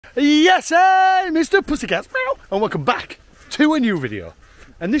Yes, hey, Mr. Pussycat, meow, and welcome back to a new video.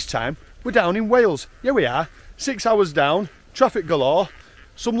 And this time, we're down in Wales. Yeah, we are. 6 hours down, traffic galore,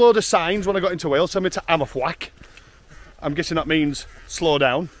 some load of signs when I got into Wales, send me to Amerthwack. I'm guessing that means slow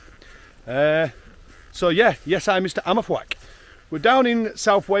down. So yeah, yes, I'm Mr. Amerthwack. We're down in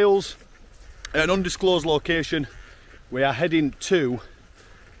South Wales at an undisclosed location. We are heading to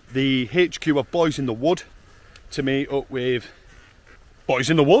the HQ of Boys in the Wood to meet up with Boys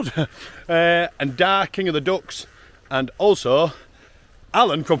in the Wood and Dar, King of the Ducks, and also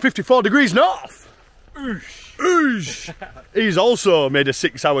Alan from 54 Degrees North. Oosh. Oosh. He's also made a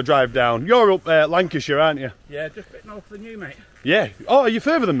 6 hour drive down. You're up Lancashire, aren't you? Yeah, just a bit north than you, mate. Yeah. Oh, are you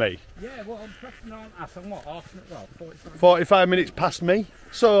further than me? Yeah, well, I'm pressing on. I said, what, half an hour? Well, 45 minutes past me.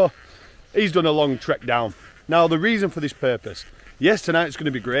 So he's done a long trek down. Now, the reason for this purpose, yes, tonight's going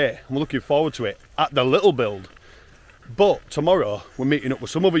to be great. I'm looking forward to it at the Little Build. But tomorrow, we're meeting up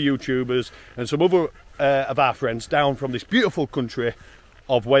with some other YouTubers and some other of our friends down from this beautiful country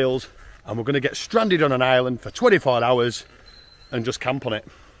of Wales. And we're going to get stranded on an island for 24 hours and just camp on it.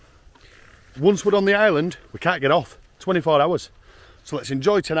 Once we're on the island, we can't get off. 24 hours. So let's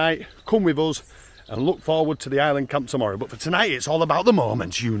enjoy tonight, come with us, and look forward to the island camp tomorrow. But for tonight, it's all about the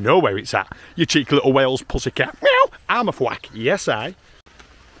moment. You know where it's at. You cheeky little Wales pussycat. Meow! Amerthwack. Yes, I.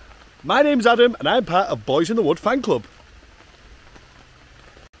 My name's Adam, and I'm part of Boys in the Wood fan club.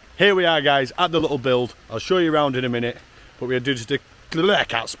 Here we are, guys, at the Little Build. I'll show you around in a minute. But we're doing just a... I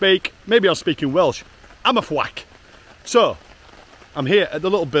can't speak. Maybe I'll speak in Welsh. Amerthwack. So, I'm here at the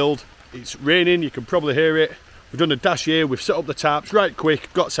Little Build. It's raining, you can probably hear it. We've done a dash here, we've set up the tarps right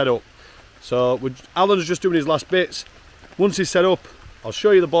quick, got set up. So Alan's just doing his last bits. Once he's set up, I'll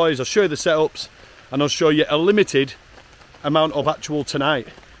show you the boys, I'll show you the setups, and I'll show you a limited amount of actual tonight.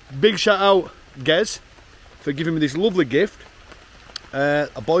 Big shout out, Gez, for giving me this lovely gift. A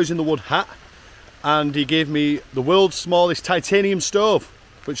Boys in the Wood hat, and he gave me the world's smallest titanium stove,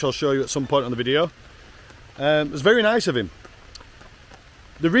 which I'll show you at some point on the video. It was very nice of him.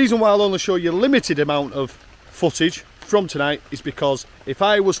 The reason why I'll only show you a limited amount of footage from tonight is because if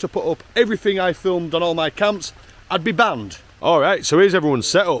I was to put up everything I filmed on all my camps, I'd be banned. Alright, so here's everyone's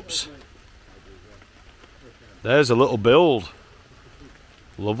setups. There's a little build.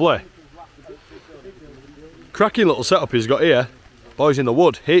 Lovely. Cracking little setup he's got here. Boys in the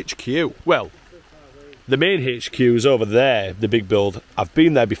Wood, HQ. Well, the main HQ is over there, the big build. I've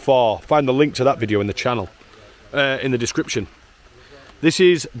been there before. Find the link to that video in the channel, in the description. This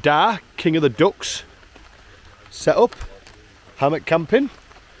is Dar, King of the Ducks. Set up, hammock camping,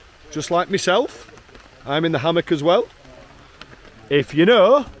 just like myself. I'm in the hammock as well. If you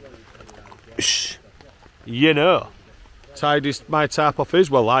know, you know. Tied my tarp off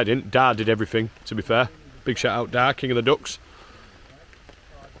his, well I didn't, Dar did everything, to be fair. Big shout out Dar, King of the Ducks.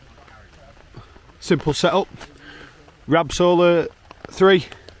 Simple setup. Rab Solar 3.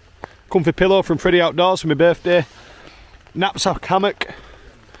 Comfy pillow from Freddy Outdoors for my birthday. Knapsack hammock.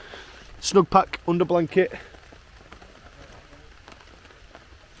 Snug pack under blanket.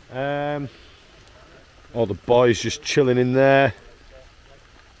 All the boys just chilling in there.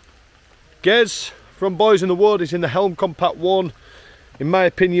 Gez from Boys in the Wood is in the Helm Compact 1. In my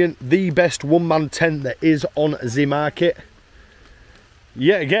opinion, the best one-man tent that is on the market.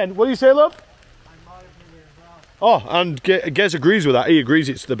 Yet again, what do you say, love? Oh, and Gez agrees with that. He agrees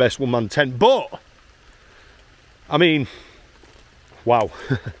it's the best one-man tent. But, I mean, wow.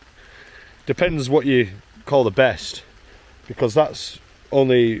 Depends what you call the best. Because that's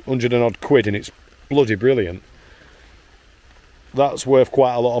only 100 and odd quid and it's bloody brilliant. That's worth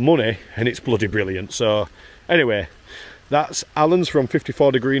quite a lot of money and it's bloody brilliant. So anyway, that's Alan's from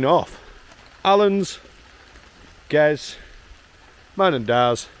 54 Degrees North. Alan's, Gez, mine and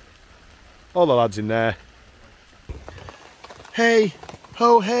Dar's, all the lads in there. Hey,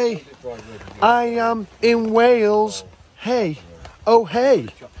 oh hey, I am in Wales. Hey, oh hey,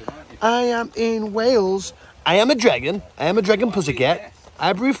 I am in Wales. I am a dragon pussycat.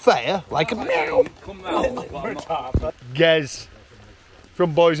 I breathe fire like a meow. Gez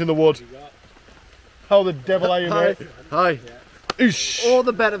from Boys in the Wood. How the devil are you, mate? Hi. Oosh. All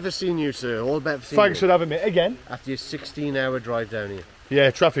the better for seeing you, sir. All the better for seeing you. Thanks for having me again. After your 16-hour drive down here.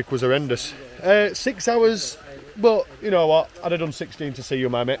 Yeah, traffic was horrendous. 6 hours, but you know what? I'd have done 16 to see you,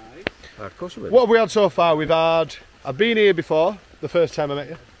 my mate. Of course you would. What have we had so far? I've been here before, the first time I met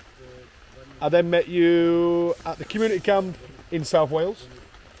you. I then met you at the community camp in South Wales.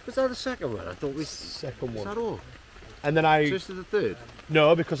 Was that the second one? I thought we... Second one. Was that all? And then I... So this is the third?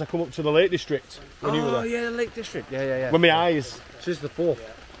 No, because I come up to the Lake District when you were there. Oh, yeah, the Lake District. Yeah. With my eyes. So this is the fourth.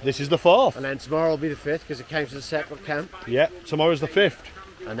 This is the fourth. And then tomorrow will be the fifth because it came to the separate camp. Yeah, tomorrow's the 5th.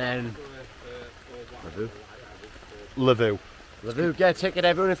 and then Lavu. Lavu, get a ticket,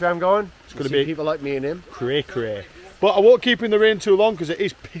 everyone, if I'm going. It's gonna to be people like me and him. Cray. But I won't keep him in the rain too long because it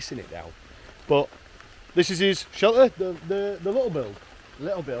is pissing it down. But this is his shelter, the little build.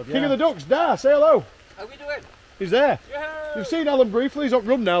 Little build, yeah. King of the Ducks, Dar, say hello. How we doing? He's there. Yeah. You've seen Alan briefly, he's up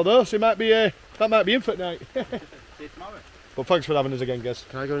rum now though, so he might be, that might be in for tonight. See you tomorrow. But thanks for having us again, guys.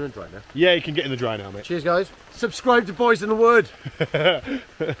 Can I go in and dry now? Yeah, you can get in the dry now, mate. Cheers, guys. Subscribe to Boys in the Wood. Yeah,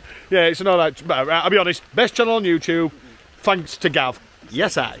 it's an alright, I'll be honest, best channel on YouTube, thanks to Gav.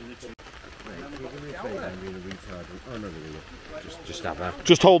 Yes, I. Just have that.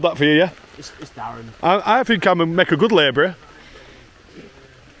 Just hold that for you, yeah? It's Darren. I think I'm going to make a good labourer.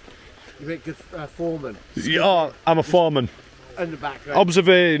 You make good foreman. Yeah, I'm a foreman. In the background.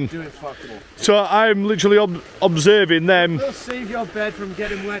 Observing. Doing fuckable. So I'm literally observing them. We'll save your bed from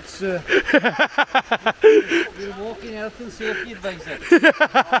getting wet, sir. You're walking health and safety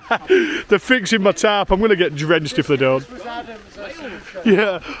advisor. They're fixing my tarp. I'm going to get drenched if they don't. This was Adam's solution.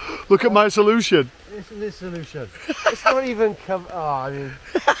 Yeah, look at my solution. This is his solution. It's not even come. Oh, I mean.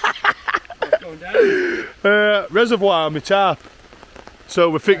 What's going down? Reservoir on my tarp. So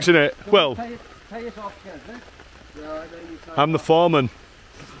we're fixing it. Well, Pay it off, Kev, eh? I'm the foreman.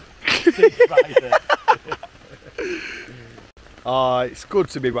 Oh, it's good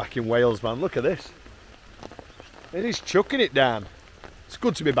to be back in Wales, man. Look at this. It is chucking it down. It's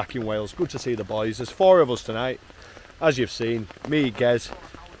good to be back in Wales. Good to see the boys. There's 4 of us tonight, as you've seen. Me, Gez,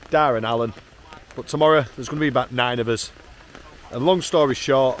 Dar and Alan. But tomorrow there's going to be about 9 of us. And long story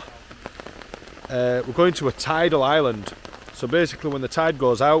short, we're going to a tidal island. So basically when the tide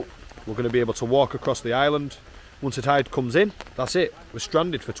goes out, we're going to be able to walk across the island. Once the tide comes in, that's it. We're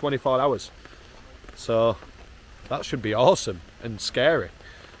stranded for 24 hours. So that should be awesome and scary.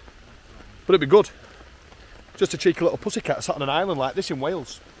 But it'd be good. Just a cheeky little pussycat sat on an island like this in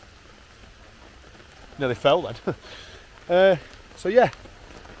Wales. Nearly fell then. So yeah,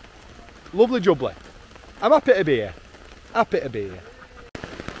 lovely jubbly. I'm happy to be here. Happy to be here.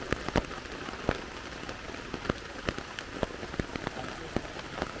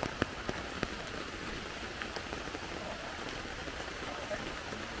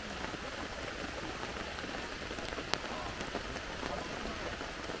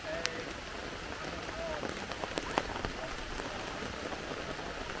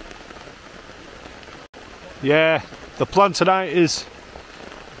 Yeah, the plan tonight is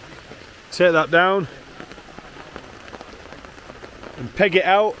take that down and peg it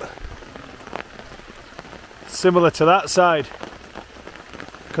out similar to that side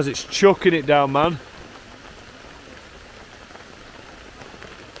because it's chucking it down, man.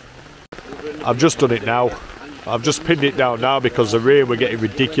 I've just done it now. I've just pinned it down now because the rain were getting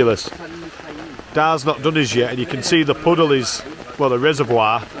ridiculous. Dar's not done his yet and you can see the puddle is, well, the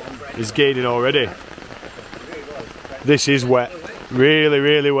reservoir is gaining already. This is wet, really,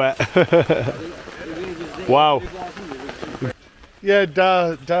 really wet. Wow. Yeah,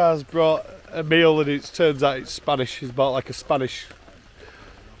 Dar's brought a meal and it turns out it's Spanish. He's bought like a Spanish.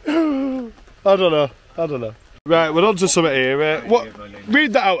 I don't know. Right, we're on to something here.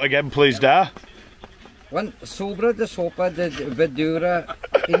 Read that out again, please, Dar. One sobre de sopa de verdura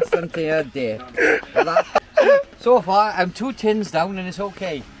instantánea de. So far, I'm 2 tins down and it's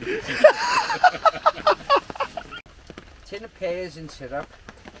okay. Tin of pears in syrup,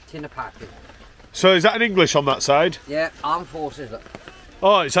 tin of packing. So is that in English on that side? Yeah, armed forces.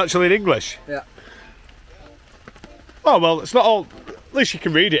 Oh, it's actually in English? Yeah. Oh, well, it's not all... At least you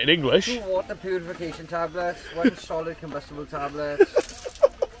can read it in English. 2 water purification tablets, 1 solid combustible tablet,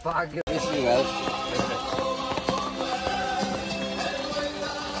 bag of Missy Welsh.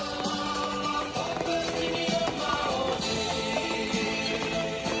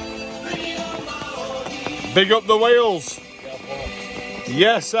 Big up the Wales.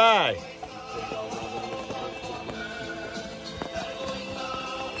 Yes, I.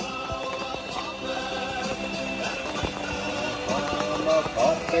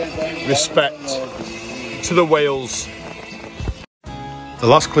 Respect to the Wales. The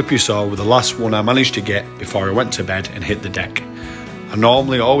last clip you saw was the last one I managed to get before I went to bed and hit the deck. I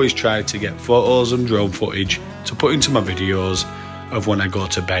normally always try to get photos and drone footage to put into my videos of when I go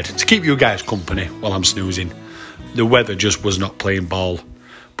to bed to keep you guys company while I'm snoozing. The weather just was not playing ball,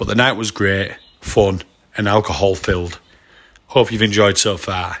 but the night was great, fun and alcohol filled. Hope you've enjoyed so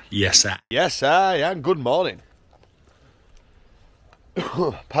far. Yes, I. Yes, I. And good morning.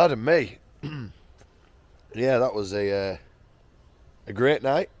 Pardon me. Yeah, that was a great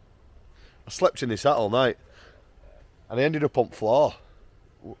night. I slept in this hat all night, and I ended up on floor.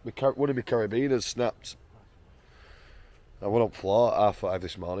 One of my carabiners snapped. I went up floor at 5:30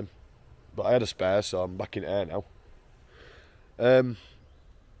 this morning, but I had a spare, so I'm back in air now.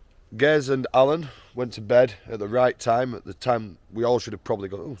 Gez and Alan went to bed at the right time, at the time we all should have probably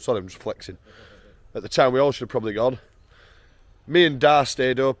gone. Oh, sorry, I'm just flexing. At the time we all should have probably gone. Me and Dar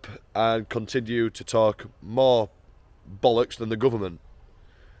stayed up and continued to talk more bollocks than the government.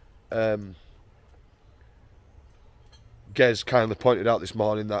 Gez kindly pointed out this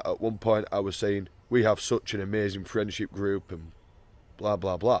morning that at one point I was saying we have such an amazing friendship group and blah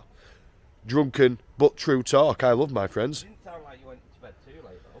blah blah. Drunken but true talk. I love my friends. It didn't sound like you went to bed too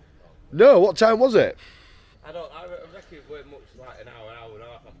late though. No, what time was it? I reckon it weren't much like an hour and a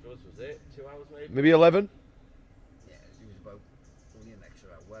half after us, was it? 2 hours maybe? Maybe 11? Yeah, it was about only an extra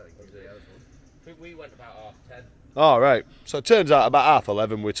hour. I think we went about 10:30. Oh, right. So it turns out about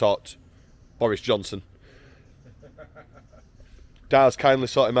 11:30 we talked Boris Johnson. Dar's kindly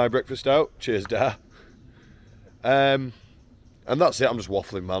sorting my breakfast out. Cheers, Dar. And that's it. I'm just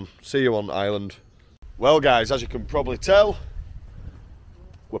waffling, man. See you on Ireland. Well, guys, as you can probably tell,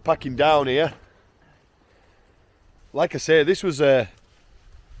 we're packing down here. Like I say, this was a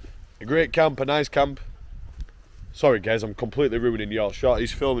great camp, a nice camp. Sorry, guys, I'm completely ruining your shot.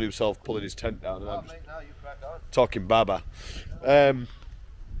 He's filming himself pulling his tent down, and I'm just talking baba.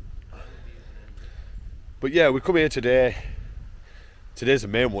 But yeah, we come here today. Today's the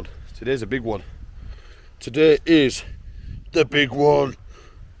main one. Today's a big one. Today is the big one.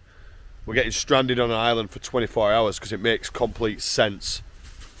 We're getting stranded on an island for 24 hours because it makes complete sense.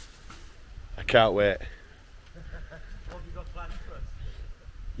 I can't wait.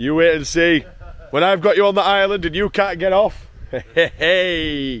 You wait and see. When I've got you on the island and you can't get off,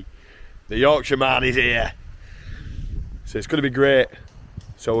 hey, the Yorkshire man is here. So it's going to be great.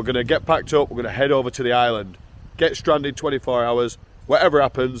 So we're going to get packed up, we're going to head over to the island, get stranded 24 hours, whatever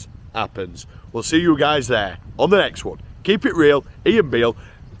happens, happens. We'll see you guys there on the next one. Keep it real, Ian Beale.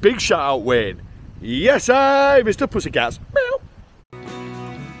 Big shout out Wayne. Yes, I, Mr. Pussycats.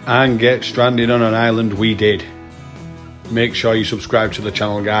 And get stranded on an island we did. Make sure you subscribe to the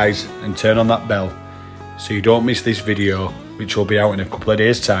channel, guys, and turn on that bell so you don't miss this video, which will be out in a couple of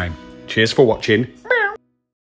days' time. Cheers for watching.